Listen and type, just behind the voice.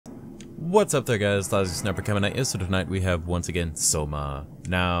What's up there, guys? Lousy Sniper coming at you. So tonight we have once again SOMA.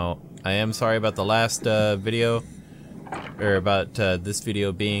 Now, I am sorry about the last video, or about this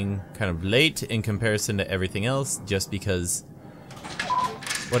video being kind of late in comparison to everything else, just because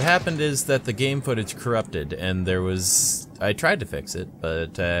what happened is that the game footage corrupted, and there was... I tried to fix it,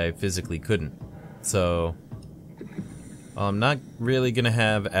 but I physically couldn't. So, I'm not really gonna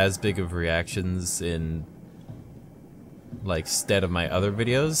have as big of reactions in like stead of my other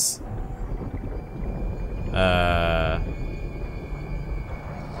videos.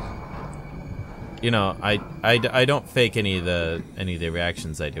 You know, I don't fake any of the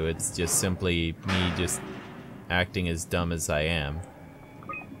reactions I do. It's just simply me just acting as dumb as I am.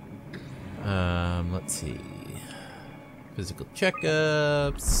 Let's see. Physical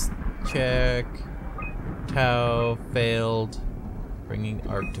checkups, check. Tau failed. Bringing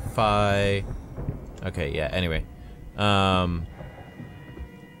art to Phi. Okay, yeah. Anyway,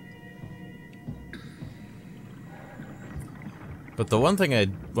 but the one thing I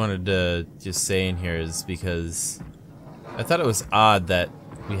wanted to just say in here is because I thought it was odd that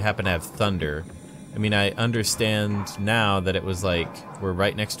we happen to have thunder. I mean, I understand now that it was like we're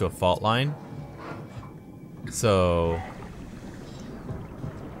right next to a fault line, so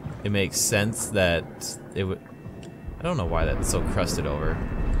it makes sense that it would. I don't know why that's so crusted over,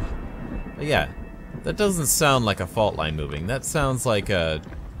 but yeah, that doesn't sound like a fault line moving. That sounds like a.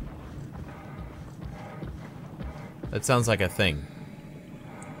 That sounds like a thing.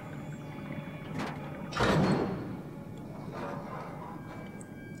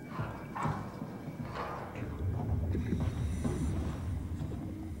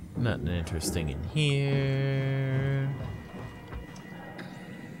 Nothing interesting in here.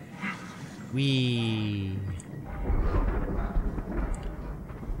 Wee.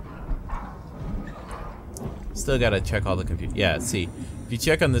 Still gotta check all the computer. Yeah, see, if you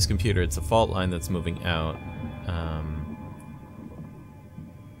check on this computer, it's a fault line that's moving out.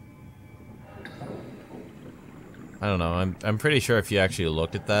 I don't know. I'm pretty sure if you actually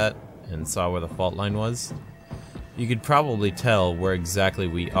looked at that and saw where the fault line was, you could probably tell where exactly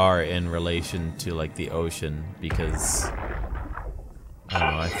we are in relation to like the ocean, because I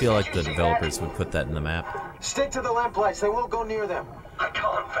don't know, I feel like the developers would put that in the map. Stick to the lamplights, they won't go near them. I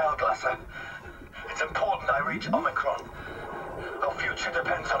can't fail, Glasser. It's important I reach Omicron. Our future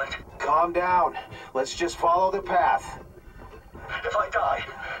depends on it. Calm down. Let's just follow the path. If I die,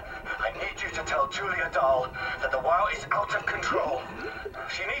 I need you to tell Julia Dahl that the WoW is out of control.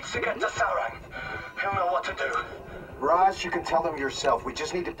 She needs to get to Sarang. He'll know what to do. Roz, you can tell them yourself. We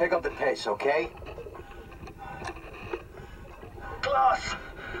just need to pick up the pace, okay? Glass!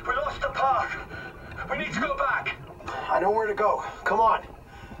 We lost the path! We need to go back! I know where to go. Come on.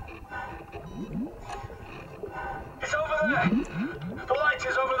 It's over there! The light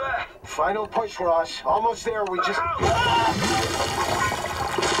is over there! Final push, Roz. Almost there. We just...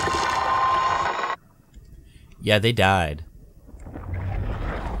 Yeah, they died.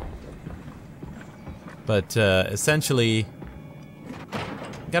 But essentially,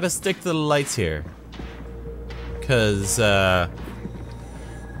 gotta stick to the lights here, cause there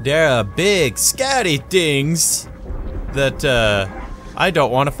are big scatty things that I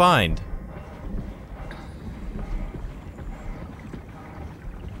don't want to find.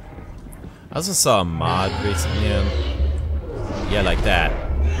 I also saw a mod recently. Yeah, like that.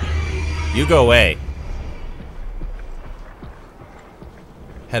 You go away.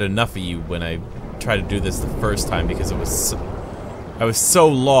 Had enough of you when I tried to do this the first time, because it was I was so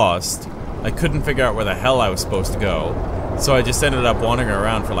lost. I couldn't figure out where the hell I was supposed to go. So I just ended up wandering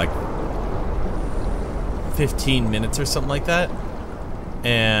around for like 15 minutes or something like that.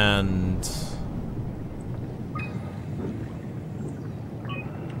 And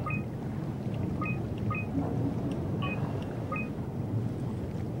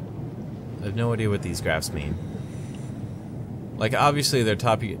I have no idea what these graphs mean. Like, obviously they're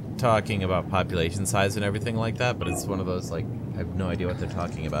talking about population size and everything like that, but it's one of those, like, I have no idea what they're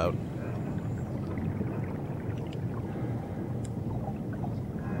talking about.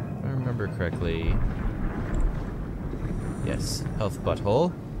 If I remember correctly... Yes, health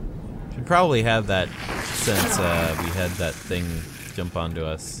butthole. Should probably have that since we had that thing jump onto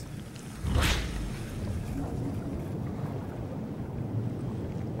us.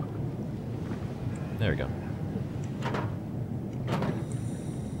 There we go.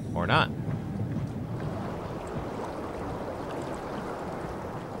 Or not.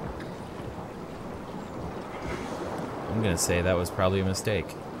 I'm gonna say that was probably a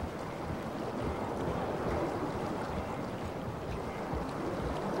mistake.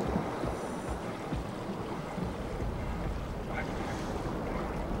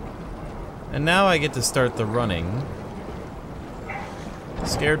 And now I get to start the running.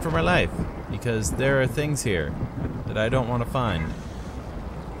 Scared for my life. Because there are things here that I don't want to find.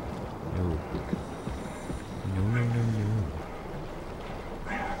 No. No, no, no, no.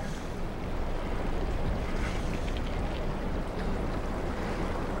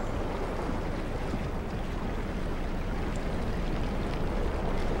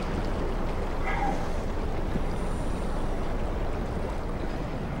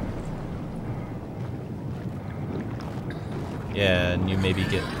 Yeah, and you maybe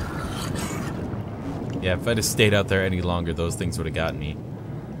get... Yeah, if I'd have stayed out there any longer, those things would have gotten me.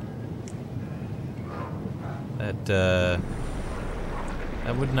 That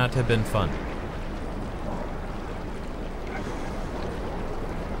would not have been fun.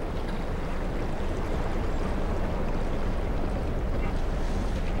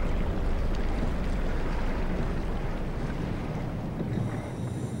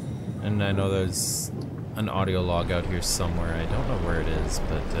 And I know there's an audio log out here somewhere. I don't know where it is,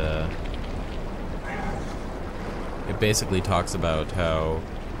 but it basically talks about how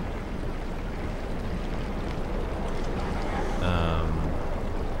I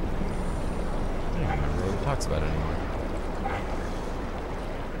don't even remember what it talks about anymore.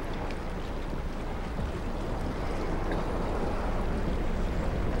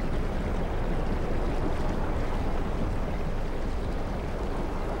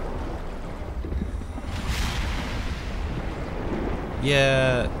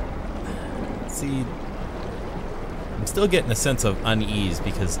 Yeah, see, I'm still getting a sense of unease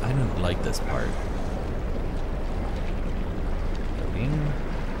because I don't like this part. Loading.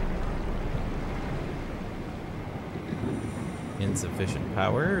 Insufficient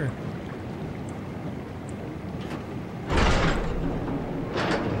power.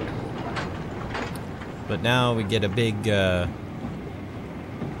 But now we get a big,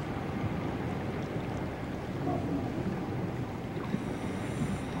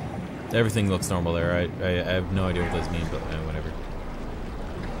 everything looks normal there. I have no idea what those mean, but whatever.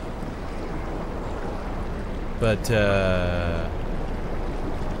 But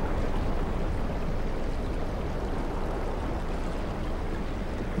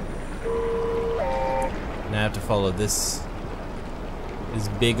now I have to follow this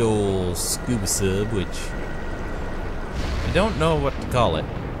big ol' scuba sub, which I don't know what to call it.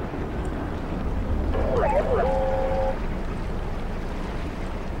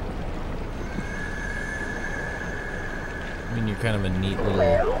 I mean, you're kind of a neat little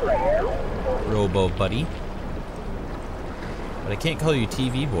robo buddy. But I can't call you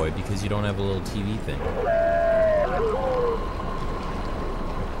TV boy because you don't have a little TV thing.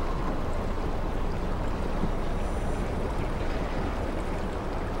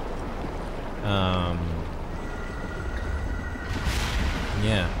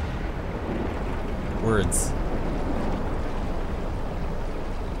 Yeah. Words.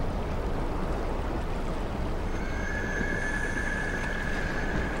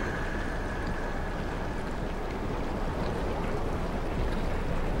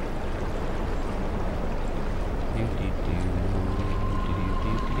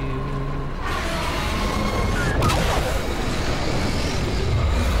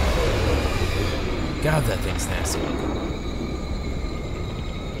 God, that thing's nasty looking.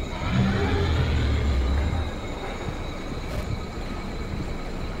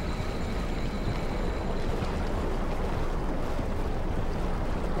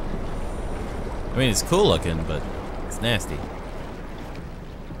 I mean, it's cool looking, but it's nasty.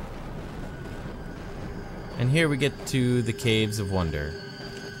 And here we get to the Caves of Wonder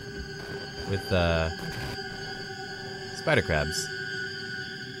with spider crabs.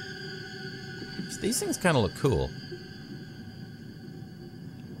 These things kind of look cool.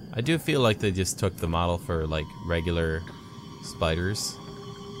 I do feel like they just took the model for like regular spiders.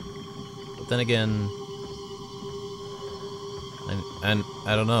 But then again, and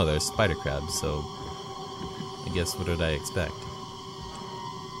I don't know, they're spider crabs, so I guess what did I expect?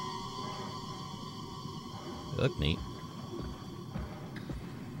 They look neat.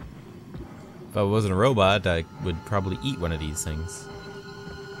 If I wasn't a robot, I would probably eat one of these things.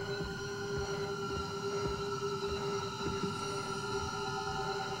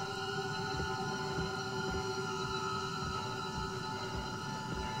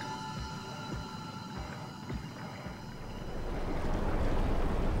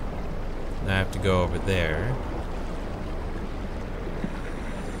 I have to go over there.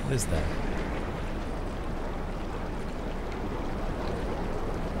 What is that?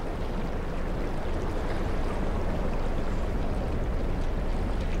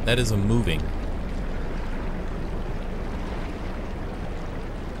 That is a moving.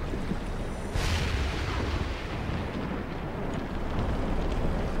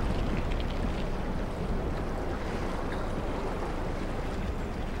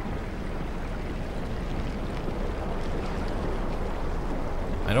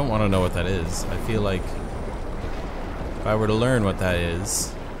 I don't want to know what that is. I feel like if I were to learn what that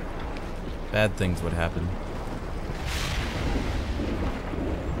is, bad things would happen.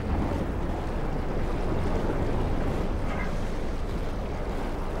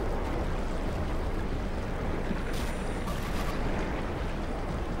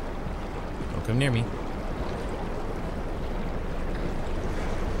 Don't come near me.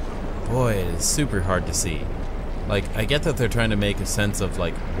 Boy, it is super hard to see. Like, I get that they're trying to make a sense of,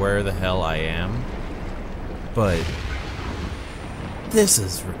 like, where the hell I am, but this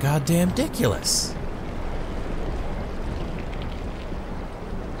is goddamn ridiculous.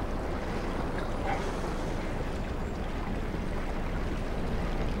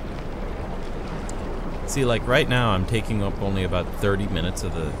 See, like, right now I'm taking up only about 30 minutes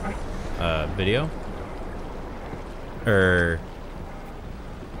of the video.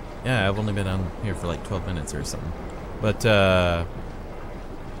 Yeah, I've only been on here for like 12 minutes or something. But,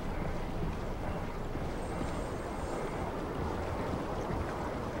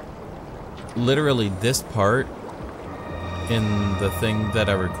 literally this part in the thing that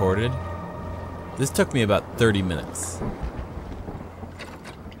I recorded, this took me about 30 minutes.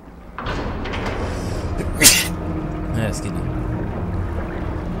 Excuse me.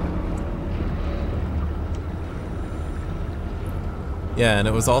 Yeah, and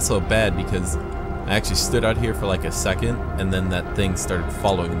it was also bad because I actually stood out here for like a second, and then that thing started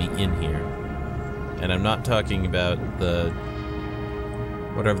following me in here. And I'm not talking about the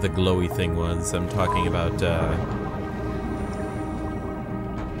whatever the glowy thing was. I'm talking about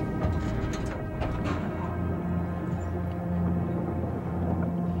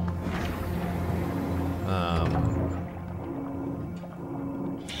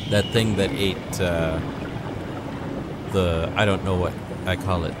that thing that ate the, I don't know what I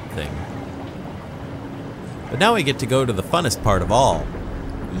call it, thing. But now we get to go to the funnest part of all.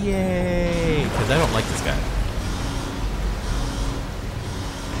 Yay! Because I don't like this guy.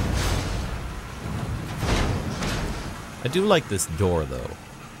 I do like this door, though.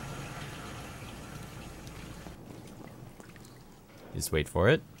 Just wait for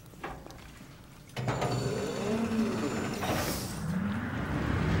it.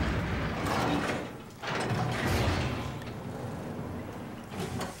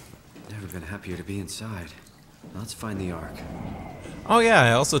 Been happier to be inside. Let's find the Ark. Oh yeah,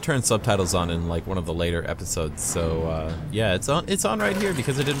 I also turned subtitles on in like one of the later episodes, so yeah, it's on right here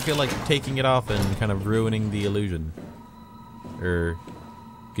because I didn't feel like taking it off and kind of ruining the illusion, or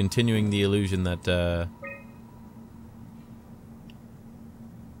continuing the illusion that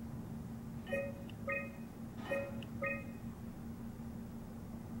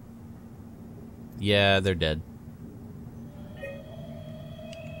yeah, they're dead.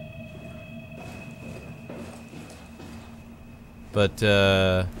 But,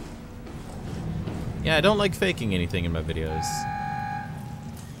 yeah, I don't like faking anything in my videos.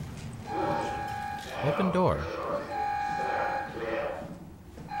 Open door.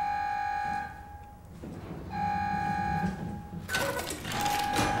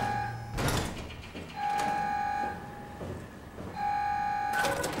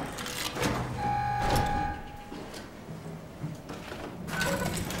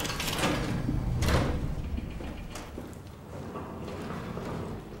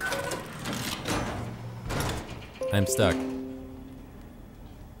 I'm stuck.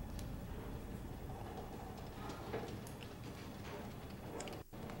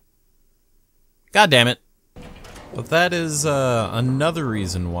 God damn it. But that is another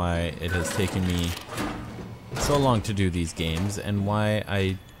reason why it has taken me so long to do these games, and why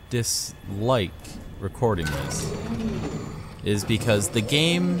I dislike recording this, is because the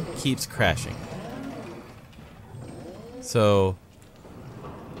game keeps crashing. So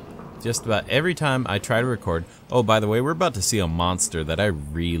just about every time I try to record... Oh, by the way, we're about to see a monster that I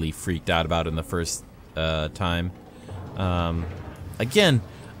really freaked out about in the first time. Again,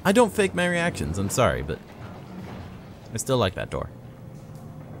 I don't fake my reactions, I'm sorry, but I still like that door.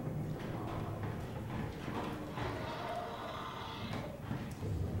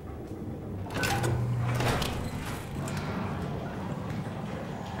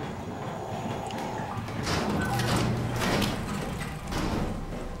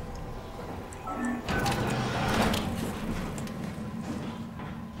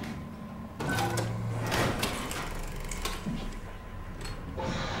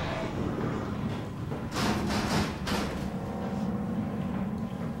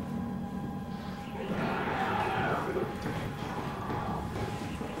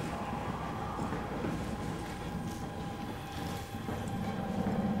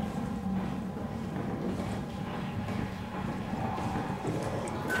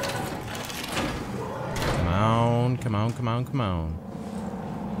 on, come on, come on.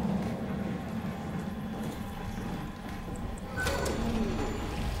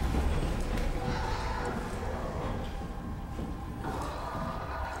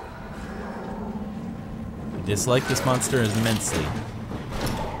 I dislike this monster immensely.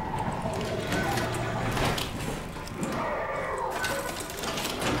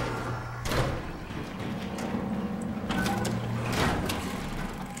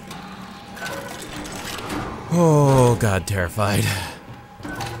 Oh, God, terrified.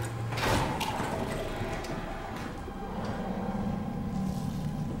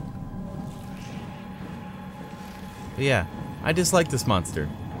 But yeah, I dislike this monster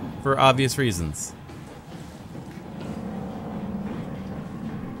for obvious reasons.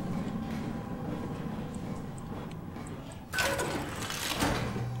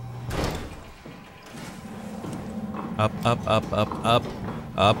 Up, up, up, up, up,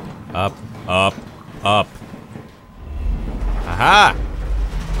 up, up, up, up. Aha!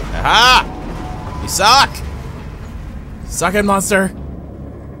 Aha! You suck! Suck it, monster!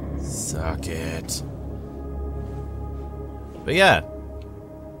 Suck it. But yeah.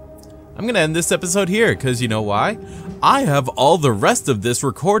 I'm gonna end this episode here, because you know why? I have all the rest of this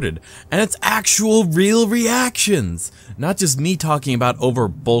recorded, and it's actual real reactions! Not just me talking about over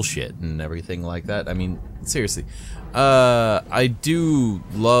bullshit and everything like that. I mean, seriously. I do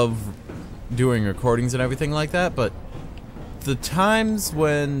love doing recordings and everything like that, but the times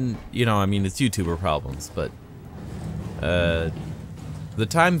when, you know, I mean, it's YouTuber problems, but the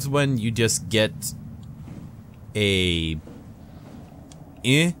times when you just get a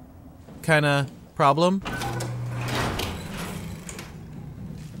kind of problem,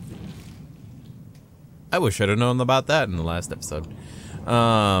 I wish I'd have known about that in the last episode.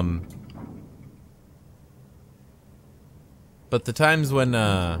 But the times when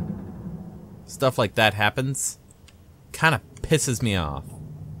stuff like that happens kind of pisses me off.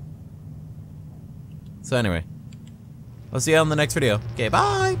 So anyway, I'll see you on the next video. Okay,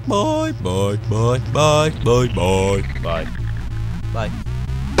 bye, bye, bye, bye, bye, bye, bye, bye, bye.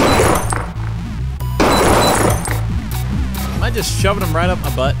 Am I just shoving them right up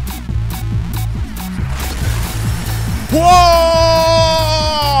my butt? Whoa!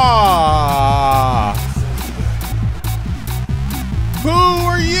 Who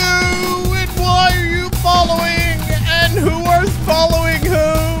are you, and why are you following, and who are following who,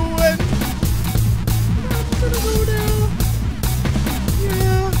 and...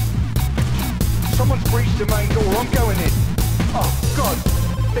 Yeah. Someone's breached the main door. I'm going in. Oh, God.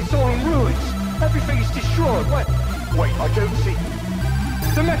 It's all in ruins. Everything is destroyed. Wait, I don't see...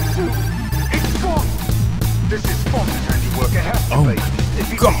 The mech suit. It's gone. This is Fox's handiwork. It has to be.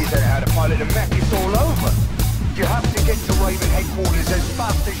 If he figures out how to pilot a mech, it's all over. You have to get to Raven headquarters as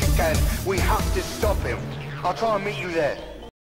fast as you can. We have to stop him. I'll try and meet you there.